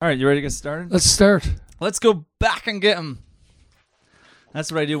All right, you ready to get started? Let's start. Let's go back and get them.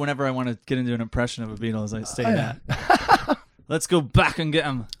 That's what I do whenever I want to get into an impression of a Beatles. I say that. Let's go back and get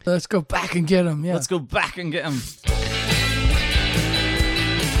them. Let's go back and get them. Yeah. Let's go back and get them.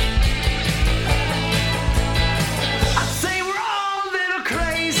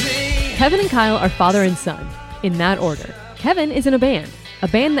 Kevin and Kyle are father and son, in that order. Kevin is in a band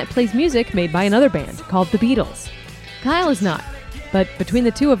that plays music made by another band called The Beatles. Kyle is not, but between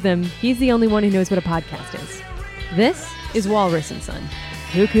the two of them, he's the only one who knows what a podcast is. This is Walrus and Son.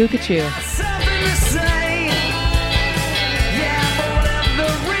 Cuckoo Cachoo.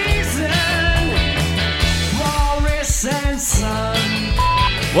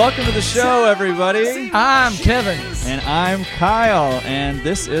 Welcome to the show, everybody. I'm Kevin. And I'm Kyle, and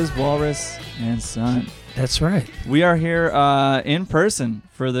this is Walrus and Son. That's right. We are here in person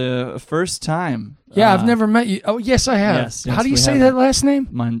for the first time. Yeah, I've never met you. Oh, yes, I have. Yes, How do you we say have. that last name?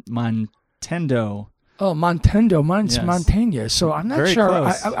 Montendo. Oh, Montendo. Mine's Yes. Montaigne. So I'm not Very sure.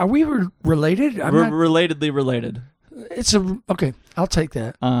 close. Are we related? We're relatedly related. It's okay. I'll take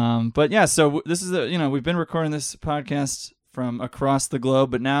that. But yeah, so this is we've been recording this podcast from across the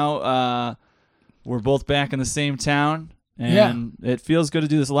globe, but now we're both back in the same town, and it feels good to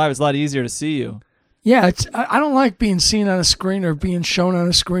do this live. It's a lot easier to see you. Yeah, I don't like being seen on a screen or being shown on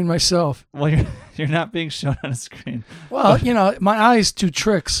a screen myself. Well, you're not being shown on a screen. Well, my eyes do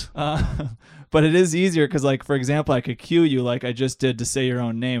tricks. But it is easier because, like, for example, I could cue you like I just did to say your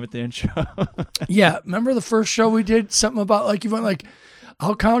own name at the intro. Yeah, remember the first show we did? Something about, like, you went like,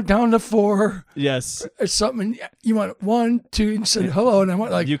 I'll count down to 4. Yes. Or something. You went 1, 2, and said hello, and I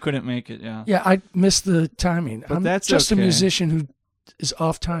went like... You couldn't make it, yeah. Yeah, I missed the timing. But I'm that's just okay. a musician who is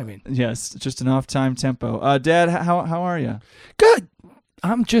off timing. Yes, just an off-time tempo. Dad, how are you? Good.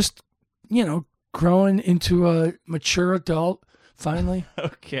 I'm just, growing into a mature adult, finally.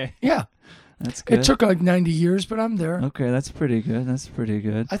 Okay. Yeah. That's good. It took like 90 years, but I'm there. Okay, that's pretty good.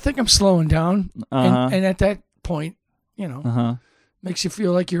 I think I'm slowing down. And at that point, makes you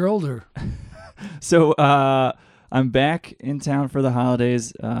feel like you're older. So I'm back in town for the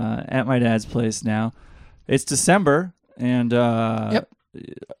holidays at my dad's place now. It's December, and Yep.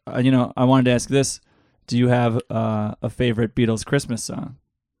 I wanted to ask this: do you have a favorite Beatles Christmas song?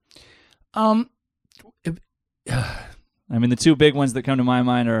 I mean, the two big ones that come to my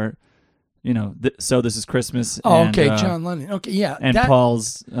mind are, So This Is Christmas. Oh, and, okay, John Lennon. Okay, yeah. And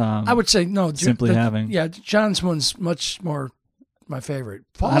Paul's. I would say no. Simply Having. Yeah, John's one's much more my favorite.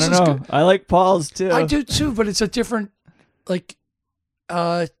 Paul's I don't is know. good. I like Paul's too. I do too, but it's a different,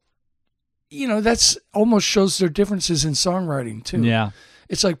 that's almost shows their differences in songwriting too. Yeah.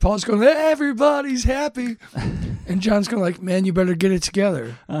 It's like Paul's going, everybody's happy. And John's going like, man, you better get it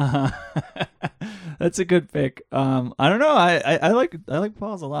together. That's a good pick. I don't know. I like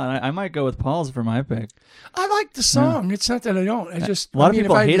Paul's a lot. I might go with Paul's for my pick. I like the song. Yeah. It's not that I don't. A lot of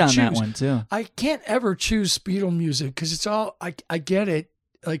people hate on that one too. I can't ever choose Beatle music because it's all, I get it.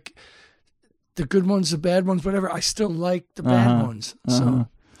 Like the good ones, the bad ones, whatever. I still like the bad ones. So.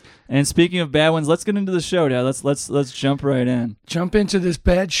 And speaking of bad ones, let's get into the show, Dad. Let's jump right in. Jump into this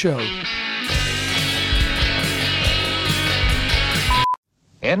bad show.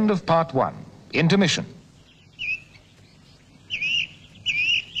 End of part 1. Intermission.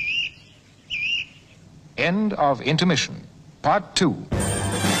 End of intermission. Part 2.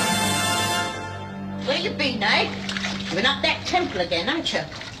 Where you been, eh? You've been up that temple again, haven't you?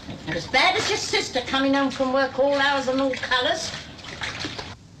 And as bad as your sister coming home from work all hours and all colours.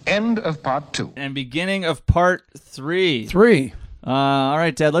 End of part 2. And beginning of part 3. 3. All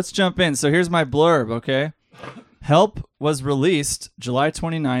right, Dad, let's jump in. So here's my blurb, okay? Help was released July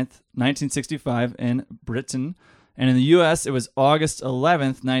 29th, 1965 in Britain. And in the U.S., it was August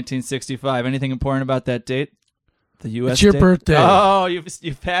 11th, 1965. Anything important about that date? The U.S. It's your date? birthday. Oh, you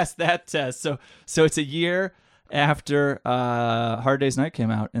passed that test. So it's a year after Hard Day's Night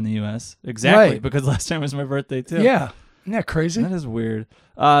came out in the U.S. Exactly, right. Because last time was my birthday, too. Yeah. Isn't that crazy? That is weird.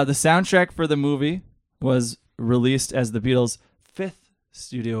 The soundtrack for the movie was released as the Beatles' 5th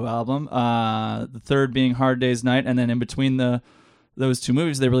studio album, the third being Hard Day's Night, and then in between those two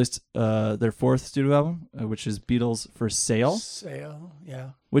movies, they released their 4th studio album, which is Beatles for Sale. Sale, yeah.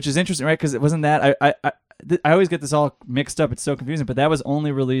 Which is interesting, right? Because it wasn't that. I always get this all mixed up. It's so confusing, but that was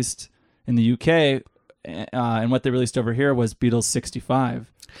only released in the UK, and what they released over here was Beatles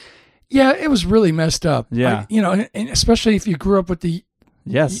 65. Yeah, it was really messed up. Yeah. And especially if you grew up with the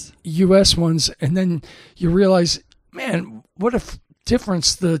Yes. U.S. ones, and then you realize, man, what a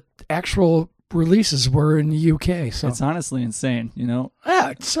difference the actual releases were in the UK. So It's honestly insane, you know?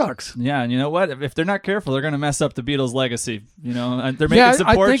 it sucks. Yeah, and you know what? If they're not careful, they're going to mess up the Beatles' legacy, you know? And they're making Yeah, some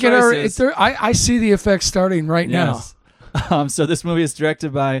I poor think choices. I see the effects starting right Yes. So this movie is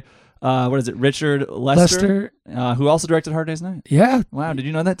directed by, Richard Lester? Who also directed Hard Day's Night. now. Yeah, Wow, did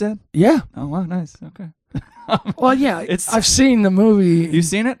you know that, Dad? yeah. Oh, wow, nice. Okay. Well, yeah. It's- I've seen the movie. You've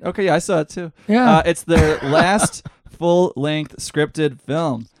seen it? Okay, yeah, I saw it too. Yeah. It's their last full-length scripted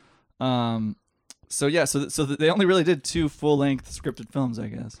film. So they only really did 2 full-length scripted films, I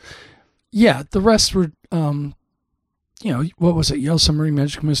guess. Yeah, the rest were, what was it? Yellow Submarine,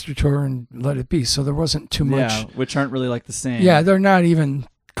 Magical Mystery Tour, and Let It Be. So there wasn't too much. Yeah, which aren't really like the same. Yeah, they're not even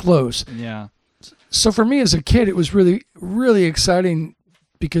close. Yeah. So for me as a kid, it was really, really exciting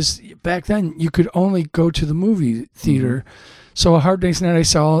because back then you could only go to the movie theater. So A Hard Day's Night I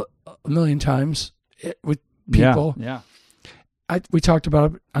saw a million times with people. Yeah. We talked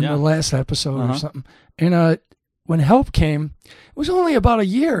about it on Yeah. the last episode Uh-huh. or something. And when Help came, it was only about a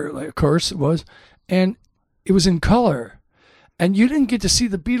year, of course it was, and it was in color. And you didn't get to see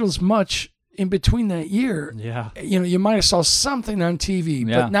the Beatles much in between that year. Yeah. You might have saw something on TV,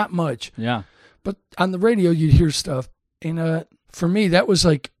 Yeah. but not much. Yeah. But on the radio, you'd hear stuff. And for me, that was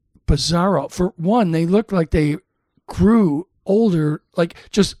like bizarro. For one, they looked like they grew older, like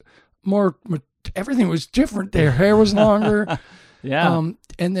just more, everything was different. Their hair was longer. Yeah.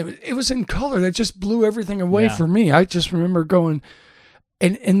 And it was in color. That just blew everything away Yeah. for me. I just remember going,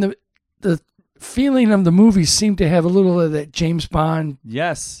 and the feeling of the movie seemed to have a little of that James Bond,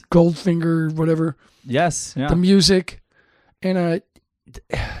 Yes. Goldfinger, whatever, Yes. Yeah. the music. And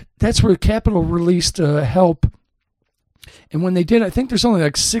that's where Capitol released Help. And when they did, I think there's only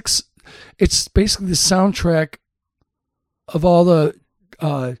like 6. It's basically the soundtrack of all the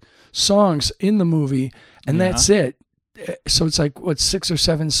songs in the movie, and Yeah. that's it. So it's like, 6 or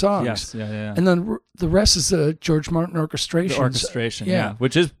 7 songs? Yes. Yeah. And then the rest is the George Martin orchestration. The orchestration. Yeah. Yeah.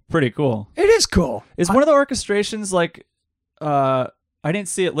 Which is pretty cool. It is cool. Is one of the orchestrations like, I didn't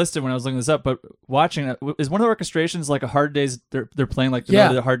see it listed when I was looking this up, but watching it, is one of the orchestrations like a Hard Day's, they're playing like the Yeah.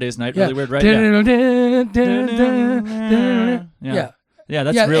 melody of Hard Day's Night, Yeah. really weird, right? Yeah. Yeah. Yeah,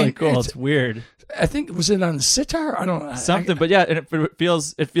 that's Yeah, really and cool. it's- It's weird. I think, was it on the sitar? I don't know. Something, but yeah, and it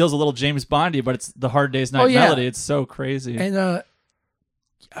feels a little James Bondy, but it's the Hard Day's Night Oh, yeah. melody. It's so crazy. And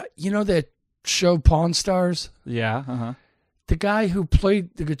you know that show Pawn Stars? Yeah. Uh huh. The guy who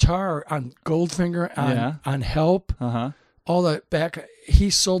played the guitar on Goldfinger, Yeah. on Help, Uh huh. all that back, he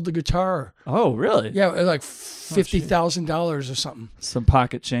sold the guitar. Oh, really? Yeah, like $50,000 or something. Some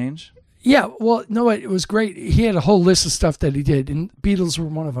pocket change. Yeah, well, no, it was great. He had a whole list of stuff that he did, and Beatles were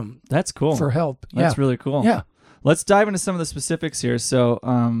one of them That's cool. for Help. That's yeah. really cool. Yeah. Let's dive into some of the specifics here. So,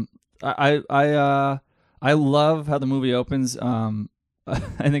 I love how the movie opens. I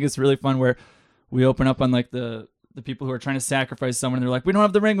think it's really fun where we open up on like the people who are trying to sacrifice someone. And they're like, "We don't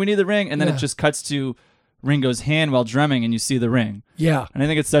have the ring. We need the ring." And then Yeah. it just cuts to Ringo's hand while drumming, and you see the ring. Yeah. And I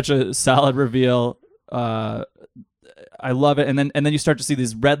think it's such a solid reveal. I love it. And then you start to see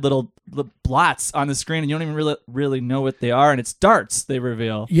these red little blots on the screen, and you don't even really know what they are. And it's darts they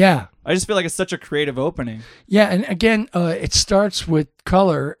reveal. Yeah. I just feel like it's such a creative opening. Yeah, and again, it starts with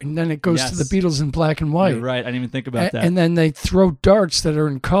color, and then it goes to the Yes. Beatles in black and white. You're right. I didn't even think about that. And then they throw darts that are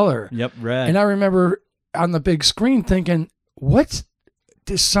in color. Yep, red. And I remember on the big screen thinking, what?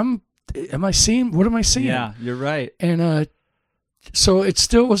 Am I seeing? What am I seeing? Yeah, you're right. And so it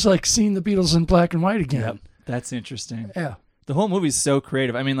still was like seeing the Beatles in black and white again. Yep, that's interesting. Yeah. The whole movie's so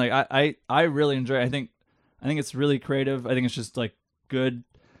creative. I mean, like I really enjoy it. I think it's really creative. I think it's just like good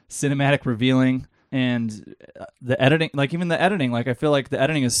cinematic revealing, and the editing, like even the editing, like I feel like the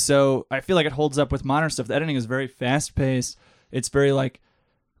editing is so, I feel like it holds up with modern stuff. The editing is very fast paced. It's very like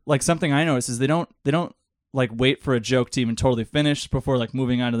something I notice is they don't like wait for a joke to even totally finish before like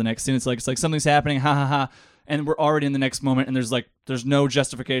moving on to the next scene. It's like something's happening, ha ha ha, and we're already in the next moment, and there's no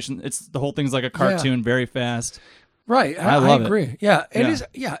justification. It's the whole thing's like a cartoon, very fast. Right. I love it. agree. Yeah. It Yeah. is.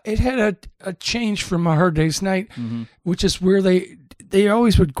 Yeah. It had a change from A Hard Day's Night, Mm-hmm. which is where they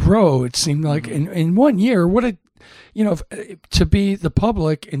always would grow. It seemed like in 1 year, to be the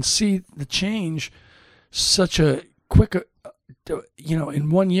public and see the change such a quick, in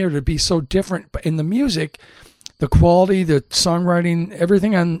 1 year to be so different. But in the music, the quality, the songwriting,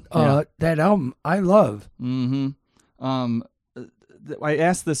 everything on that album, I love. Mm-hmm. I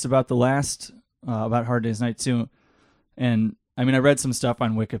asked this about the last about Hard Day's Night too, and I mean I read some stuff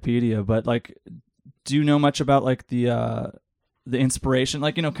on Wikipedia, but like, do you know much about like the inspiration?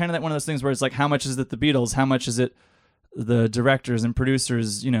 Like, kind of that one of those things where it's like, how much is it the Beatles? How much is it the directors and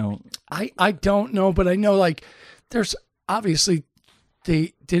producers? I don't know, but I know like there's obviously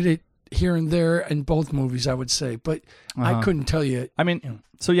they did it here and there in both movies, I would say, but I couldn't tell you. I mean,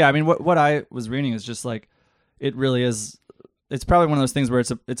 so yeah, I mean, what I was reading is just like, it really is. It's probably one of those things where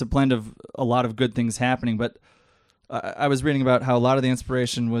it's a blend of a lot of good things happening. But I was reading about how a lot of the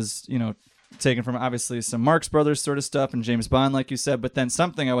inspiration was, taken from obviously some Marx Brothers sort of stuff and James Bond, like you said. But then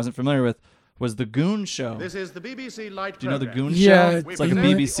something I wasn't familiar with was the Goon Show. This is the BBC Light Do you know the program. Goon Yeah, Show? It's like a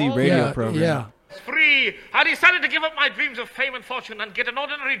BBC radio program. Yeah. Free. I decided to give up my dreams of fame and fortune and get an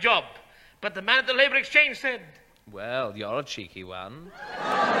ordinary job. But the man at the labor exchange said, Well, you're a cheeky one.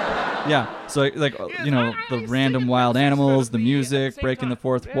 Yeah, so like the random wild animals, the music, breaking the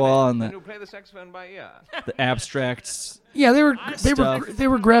fourth wall, and You play the saxophone by ear. the abstracts. Yeah, they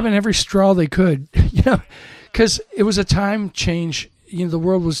were grabbing every straw they could, because it was a time change. The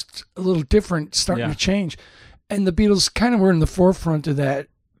world was a little different, starting to change, and the Beatles kind of were in the forefront of that,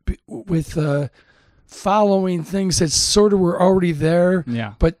 with following things that sort of were already there.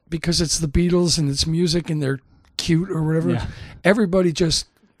 Yeah. But because it's the Beatles and it's music and they're cute or whatever, everybody just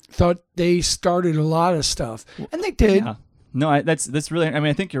thought they started a lot of stuff, and they did. Yeah. No, that's really. I mean,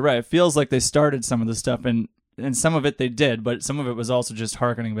 I think you're right. It feels like they started some of the stuff, and some of it they did, but some of it was also just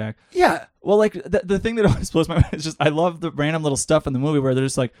harkening back. Yeah. Well, like the thing that always blows my mind is just I love the random little stuff in the movie where they're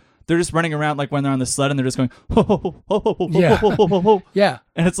just running around like when they're on the sled and they're just going ho ho ho ho ho ho Yeah. ho ho ho ho. Yeah.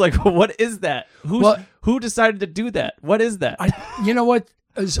 And it's like, what is that? Who decided to do that? What is that? You know what?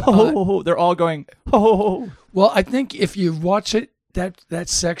 Is, Ho, ho, ho, ho. They're all going ho ho ho. well, I think if you watch it, that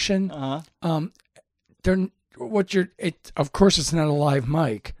section, they're of course it's not a live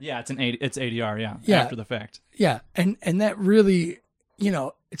mic. Yeah, it's ADR. Yeah. After the fact. Yeah, and that really,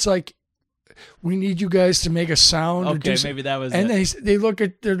 it's like, we need you guys to make a sound. or Okay, do maybe that was and it. they look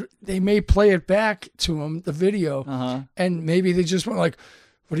at they may play it back to them, the video, and maybe they just went like,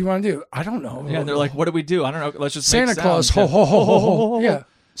 what do you want to do? I don't know. Yeah, they're like, what do we do? I don't know. Let's just Santa make Claus, sounds. ho ho ho ho ho. Yeah.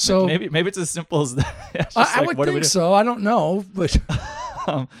 So maybe it's as simple as that. It's just I like, would what do we think do? so. I don't know, but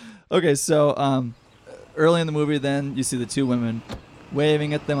Okay, so early in the movie, then you see the two women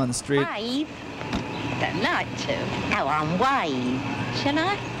waving at them on the street. Wave? Don't like to. Go on, wave. Shall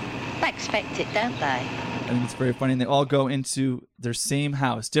I? They expect it, don't they? I think it's very funny. And they all go into their same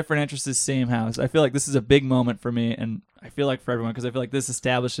house, different entrances, same house. I feel like this is a big moment for me, and I feel like for everyone, because I feel like this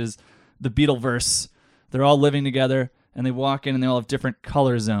establishes the Beatleverse. They're all living together, and they walk in, and they all have different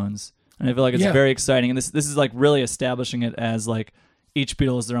color zones. And I feel like it's very exciting. And this is like really establishing it as like each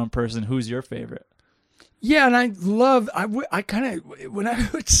Beatle is their own person. Who's your favorite? yeah, and I kind of, when I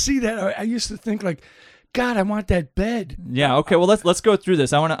would see that, I used to think like, God, I want that bed. Yeah. Okay. Well, let's go through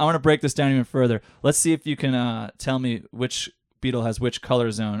this. I want to break this down even further. Let's see if you can tell me which Beatle has which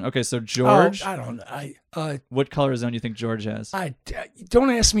color zone. Okay. So George. I don't know. What color zone do you think George has? Don't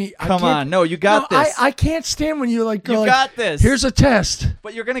ask me. Come on. No, you got this. I can't stand when you like go. You like, got this. Here's a test.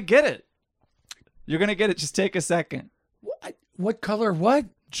 But you're gonna get it. You're gonna get it. Just take a second. What color? What?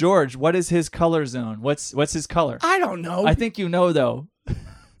 George, what is his color zone? What's his color? I don't know. I think you know though.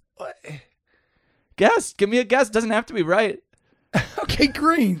 Guess. Give me a guess. Doesn't have to be right. Okay,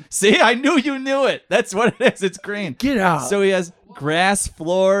 green. See, I knew you knew it. That's what it is. It's green. Get out. So he has grass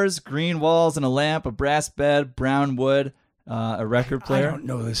floors, green walls, and a lamp, a brass bed, brown wood, a record player. I don't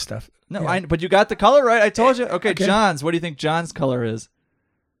know this stuff. No, Yeah. but you got the color right. I told you. Okay, Okay. John's. What do you think John's color is?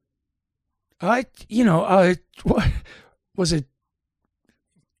 what was it?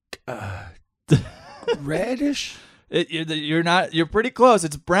 Reddish. You're pretty close.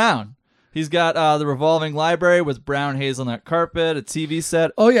 It's brown. He's got the revolving library with brown hazelnut carpet, a TV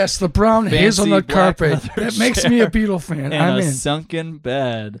set, Oh yes, the brown Fancy hazelnut black carpet. leather That makes me a chair. Beatle fan. and I'm a in. sunken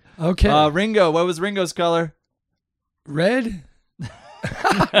bed. Okay. Ringo. What was Ringo's color? Red.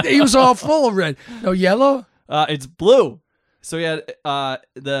 He was all full of red. No yellow. It's blue. So he had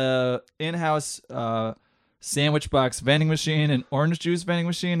the in-house sandwich box vending machine, an orange juice vending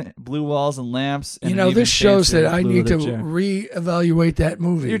machine, blue walls and lamps. And an even This shows fancier that I blue need to leather chair. reevaluate that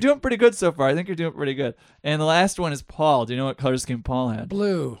movie. You're doing pretty good so far. I think you're doing pretty good. And the last one is Paul. Do you know what color scheme Paul had?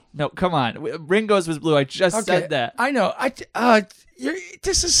 Blue. No, come on. Ringo's was blue. I just said that. I know.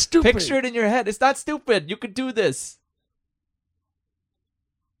 This is stupid. Picture it in your head. It's not stupid. You could do this.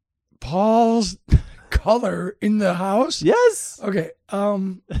 Paul's color in the house. Yes. Okay.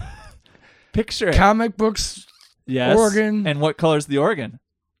 Picture it. Comic books. Yes. Organ. And what color's the organ?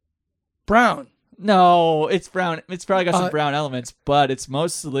 Brown. No, it's brown. It's probably got some brown elements, but it's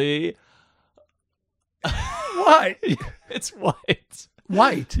mostly What? it's white.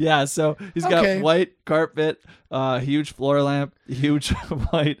 White. Yeah, so he's Okay. got white carpet, huge floor lamp, huge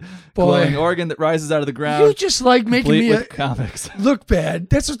white Boy. glowing organ that rises out of the ground. You just like making complete me with comics. look bad.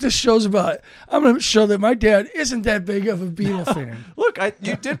 That's what this show's about. I'm going to show that my dad isn't that big of a Beatle fan. Look,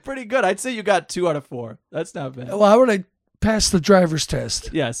 you did pretty good. I'd say you got 2 out of 4. That's not bad. Well, how would I pass the driver's test?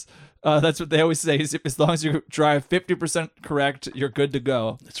 Yes. That's what they always say. Is as long as you drive 50% correct, you're good to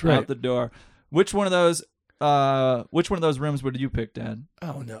go. That's right. Out the door. Which one of those rooms would you pick, Dad?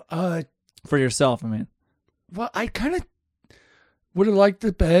 Oh, no. For yourself, I mean. Well, I kind of would have liked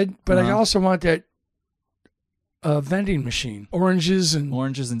the bed, but I Uh-huh. also want that vending machine. Oranges and...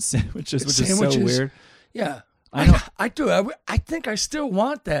 Oranges and sandwiches, which is so Sandwiches. weird. Yeah. I know. I do. I think I still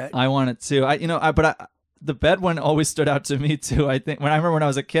want that. I want it too. The bed one always stood out to me too. I remember when I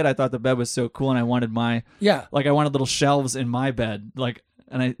was a kid, I thought the bed was so cool, and I wanted I wanted little shelves in my bed,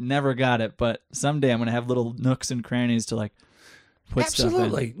 and I never got it. But someday I'm gonna have little nooks and crannies to put stuff in.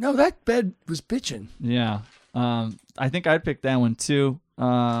 Absolutely. No, that bed was bitching. Yeah. I think I'd pick that one too.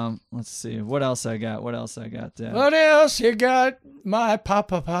 Let's see what else I got. Dad? What else you got, my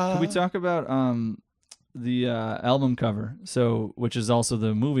papa? Can we talk about the album cover? So, which is also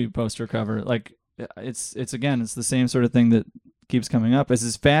the movie poster cover. It's the same sort of thing that keeps coming up.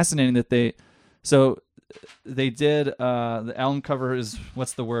 It's fascinating that they did the album cover is,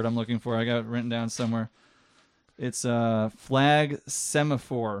 what's the word I'm looking for? I got it written down somewhere. It's flag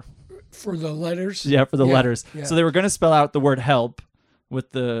semaphore. For the letters? Yeah, for the letters. Yeah. So they were going to spell out the word help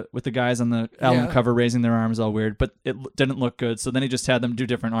with the guys on the album Yeah. cover raising their arms all weird, but it didn't look good. So then he just had them do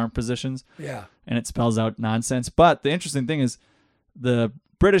different arm positions. Yeah. And it spells out nonsense. But the interesting thing is the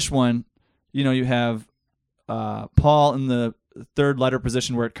British one, you have Paul in the third letter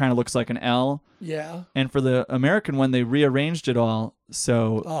position where it kind of looks like an L. Yeah. And for the American one, they rearranged it all.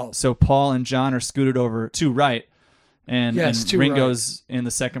 So Paul and John are scooted over to right. And to Ringo's in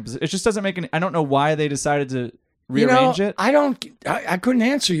the second position. It just doesn't make any. I don't know why they decided to rearrange it. I couldn't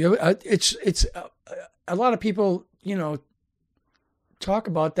answer you. It's a lot of people, talk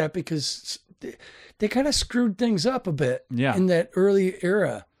about that because they kind of screwed things up a bit in that early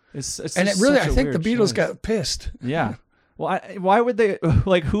era. It's and it just really, such I a think the weird Beatles choice. got pissed. Yeah. Well, why would they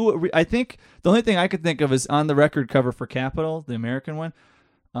who? I think the only thing I could think of is on the record cover for Capitol, the American one.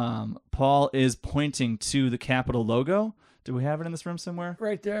 Paul is pointing to the Capitol logo. Do we have it in this room somewhere?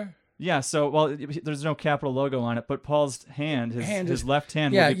 Right there. Yeah. So, there's no Capitol logo on it, but Paul's his left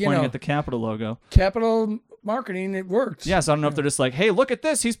hand Yeah, would be pointing at the Capitol logo. Capital marketing, it works. Yeah. So I don't know if they're just like, hey, look at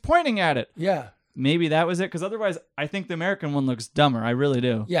this. He's pointing at it. Yeah. Maybe that was it, because otherwise, I think the American one looks dumber. I really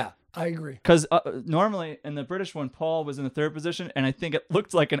do. Yeah, I agree. Because normally in the British one, Paul was in the third position, and I think it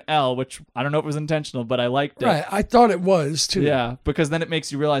looked like an L, which I don't know if it was intentional, but I liked it. Right, I thought it was too. Yeah, because then it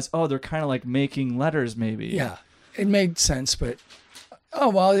makes you realize, they're kind of like making letters, maybe. Yeah, it made sense, but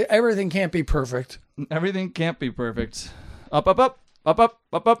everything can't be perfect. Everything can't be perfect. Up, up, up, up, up,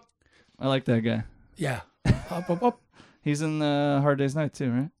 up, up. I like that guy. Yeah, up, up, up. He's in Hard Day's Night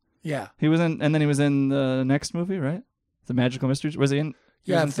too, right? Yeah. He was in, and then he was in the next movie, right? The Magical Mysteries. Was he in?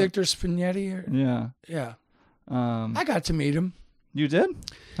 Yeah, Victor Spinetti. Yeah. I got to meet him. You did?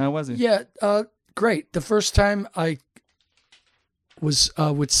 How was he? Yeah, great. The first time I was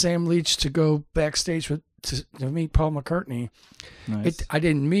with Sam Leach to go backstage to meet Paul McCartney. Nice. I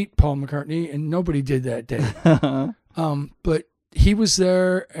didn't meet Paul McCartney, and nobody did that day. But he was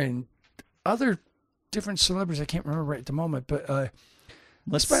there, and other different celebrities. I can't remember right at the moment, but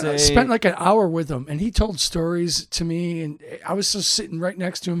spent like an hour with him, and he told stories to me, and I was just sitting right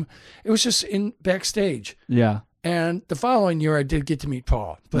next to him. It was just in backstage. Yeah. And the following year, I did get to meet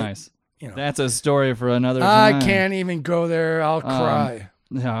Paul. But, nice. That's a story for another I time. can't even go there. I'll cry.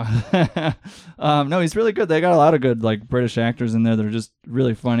 Yeah. No, he's really good. They got a lot of good British actors in there that are just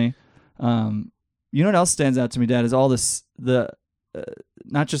really funny. You know what else stands out to me, Dad, is all this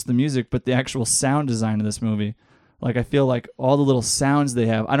not just the music, but the actual sound design of this movie. I feel like all the little sounds they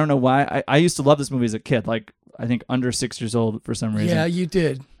have. I don't know why. I used to love this movie as a kid. I think under 6 years old for some reason. Yeah, you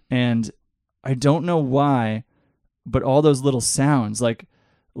did. And I don't know why, but all those little sounds, like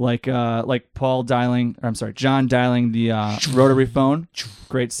John dialing the rotary phone,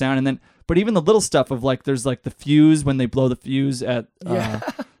 great sound. And then, but even the little stuff of there's the fuse when they blow the fuse at,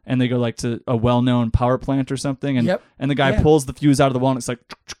 and they go to a well-known power plant or something, and and the guy pulls the fuse out of the wall, and it's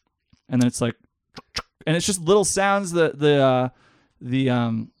and then it's and it's just little sounds. Well,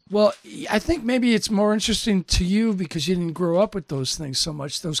 I think maybe it's more interesting to you because you didn't grow up with those things so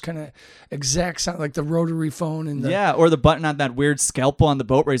much. Those kind of exact sound, like the rotary phone and or the button on that weird scalpel on the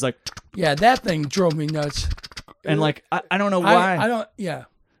boat where he's that thing drove me nuts. And I don't know why. I don't. Yeah.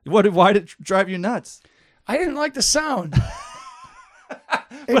 Why did it drive you nuts? I didn't like the sound.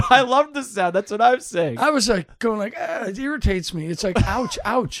 But I love the sound. That's what I'm saying. I was like going like, it irritates me. It's like, ouch,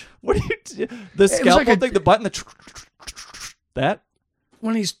 ouch. What do you do? The scalpel like thing, the button, that?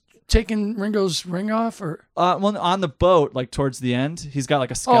 When he's taking Ringo's ring off, or Well, on the boat, like towards the end, he's got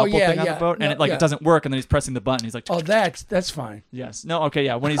like a scalpel thing on the boat, and it doesn't work, and then he's pressing the button. He's like, oh, that's fine. yes, no, okay,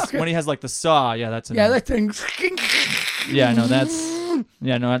 yeah. When he has like the saw, yeah, that's Yeah, that thing. yeah,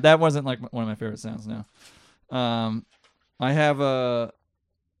 no, that wasn't like one of my favorite sounds. No, I have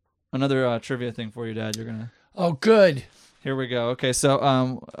another trivia thing for you, Dad. You're gonna. Oh, good. Here we go. Okay, so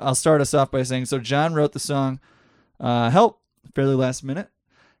I'll start us off by saying, so John wrote the song "Help" fairly last minute.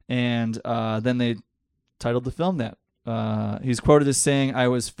 And then they titled the film that. He's quoted as saying, "I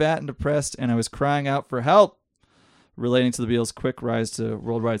was fat and depressed, and I was crying out for help," relating to the Beatles' quick rise to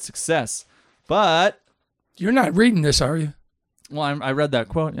worldwide success. But You're not reading this, are you? well, I read that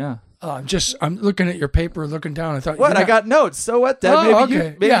quote. Yeah. I'm looking at your paper, looking down. I thought, What? you're I not- got notes. So what, Dad? Oh, Maybe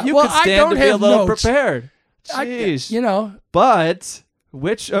okay. you Yeah, well, could I stand don't to be a have little notes. prepared. Jeez. But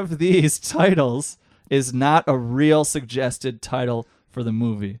which of these titles is not a real suggested title for the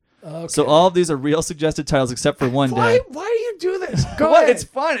movie? Okay. So all of these are real suggested titles except for one, Why Dad. do you do this? Go What? ahead. It's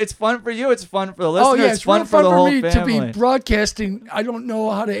fun. It's fun for you. It's fun for the listener. Oh yeah, it's fun real for the whole me family. to be broadcasting. I don't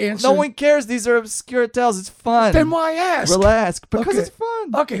know how to answer. No one cares. These are obscure titles. It's fun. Then why ask? Relax, because Okay. it's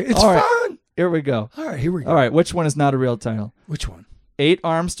fun. Okay, it's All right. fun. Here we go. All right, here we go. All right, which one is not a real title? Which one? 8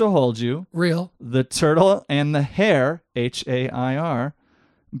 Arms to Hold You, Real. The Turtle and the Hare, Hair,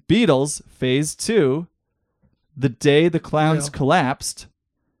 Beatles, Phase 2, The Day the Clowns Real. Collapsed,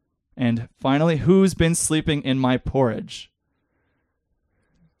 and finally, Who's Been Sleeping in My Porridge?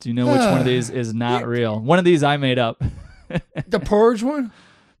 Do you know which one of these is not real? One of these I made up. The porridge one?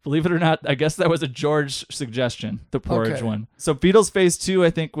 Believe it or not, I guess that was a George suggestion, the porridge Okay. one. So Beatles Phase 2, I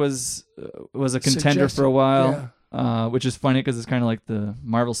think, was a contender for a while, which is funny because it's kind of like the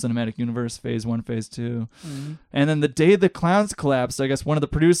Marvel Cinematic Universe, Phase 1, Phase 2. Mm-hmm. And then The Day the Clowns Collapsed, I guess one of the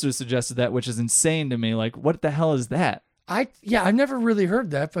producers suggested that, which is insane to me. Like, what the hell is that? I've never really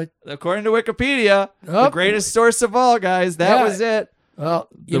heard that, but According to Wikipedia, the Oh. greatest source of all, guys, that Yeah. was it. well,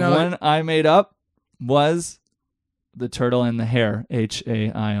 The one I made up was The Turtle and the Hare,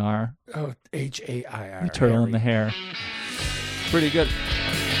 Hair. Oh, Hair. The Turtle and the Hare. Pretty good.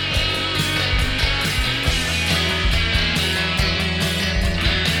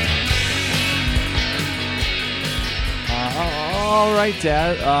 All right,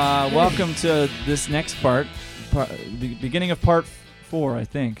 Dad. Welcome to this next part, the beginning of part 4, I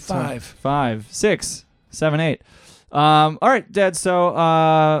think. Five. 5, 6, 7, 8. All right, Dad.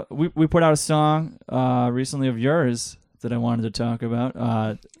 So we put out a song recently of yours that I wanted to talk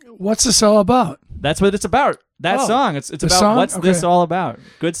about. What's this all about? That's what it's about. That Oh, song. It's the about song? what's this Okay. all about.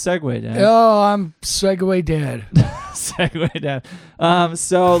 Good segue, Dad. Oh, I'm Segway Dad. Segue, Dad.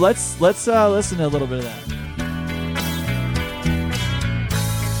 So let's listen to a little bit of that.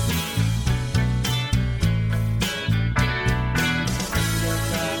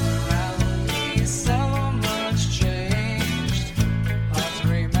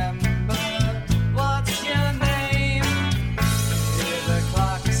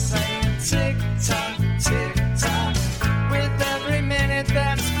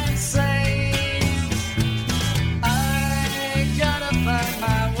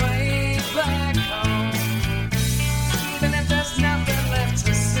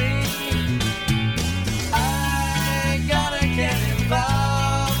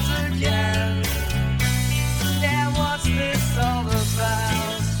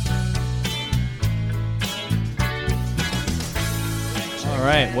 All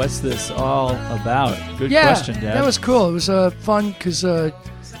right, what's this all about? Good question, Dad. that was cool. It was fun because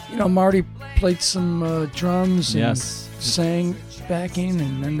Marty played some drums and Yes. sang backing,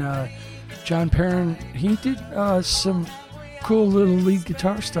 and then John Perrin, he did some cool little lead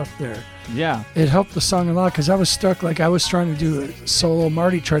guitar stuff there. Yeah. It helped the song a lot because I was stuck. Like I was trying to do a solo,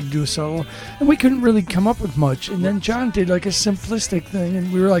 Marty tried to do a solo, and we couldn't really come up with much. And then John did like a simplistic thing,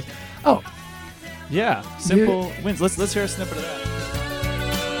 and we were like, oh, Yeah. Simple wins. Let's hear a snippet of that.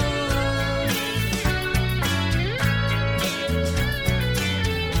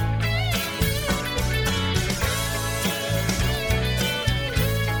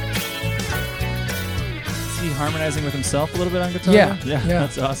 Is he harmonizing with himself a little bit on guitar? Yeah, Yeah. yeah.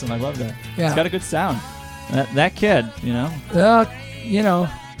 That's awesome. I love that. Yeah. It's got a good sound. That kid, him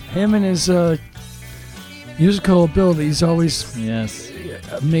and his musical abilities always Yes.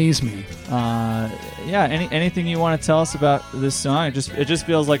 amaze me. Yeah. Anything you want to tell us about this song? It just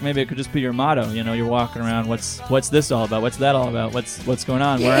feels like maybe it could just be your motto. You're walking around. What's this all about? What's that all about? What's going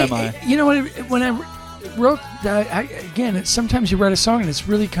on? Where am I? You know what? wrote that. Sometimes you write a song and it's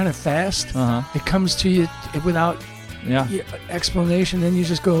really kind of fast. It comes to you without explanation. Then you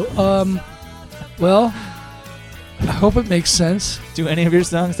just go, well, I hope it makes sense. Do any of your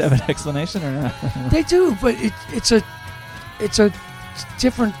songs have an explanation or not? They do, but it's a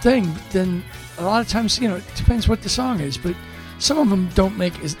different thing than a lot of times. It depends what the song is, but some of them don't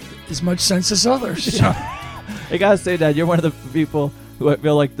make as much sense as others. I gotta say, Dad, you're one of the people who I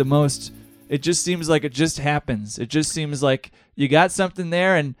feel like the most. It just seems like it just happens. It just seems like you got something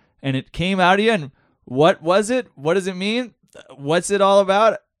there and it came out of you. And what was it? What does it mean? What's it all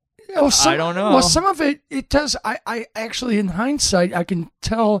about? I don't know. Well, some of it does. I actually, in hindsight, I can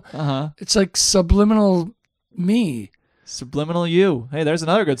tell it's like subliminal me. Subliminal you. Hey, there's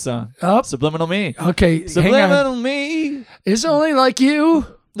another good song. Subliminal me. Okay. Subliminal me. It's only like you.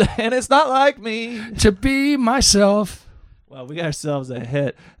 And it's not like me. To be myself. Well, we got ourselves a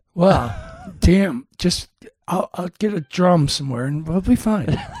hit. Well, damn. Just I'll get a drum somewhere and we'll be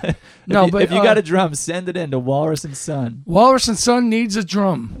fine. No, if you got a drum, send it in to Walrus and Son. Walrus and Son needs a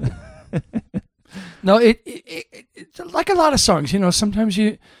drum. No, it like a lot of songs. Sometimes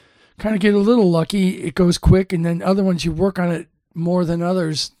you kind of get a little lucky. It goes quick, and then other ones you work on it more than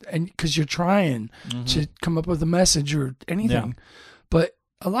others, and because you're trying to come up with a message or anything. Yeah. But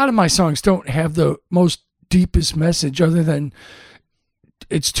a lot of my songs don't have the most deepest message, other than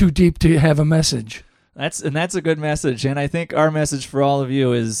it's too deep to have a message. That's a good message, and I think our message for all of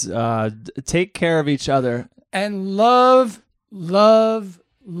you is take care of each other and love.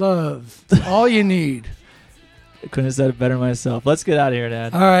 All you need. I couldn't have said it better myself. Let's get out of here,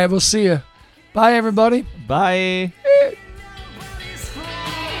 Dad. All right, we'll see you. Bye, everybody. Bye.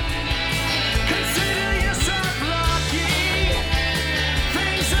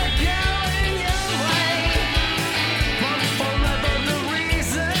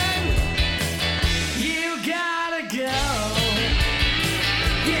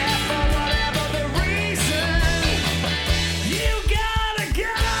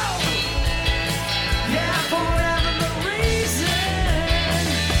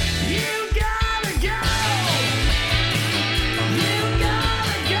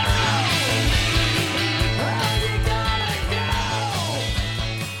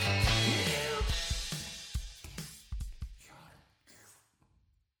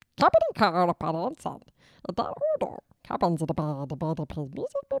 Company car på Inside. I don't know. Cabins in the band, the band plays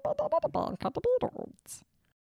music, but the band cut the Beatles.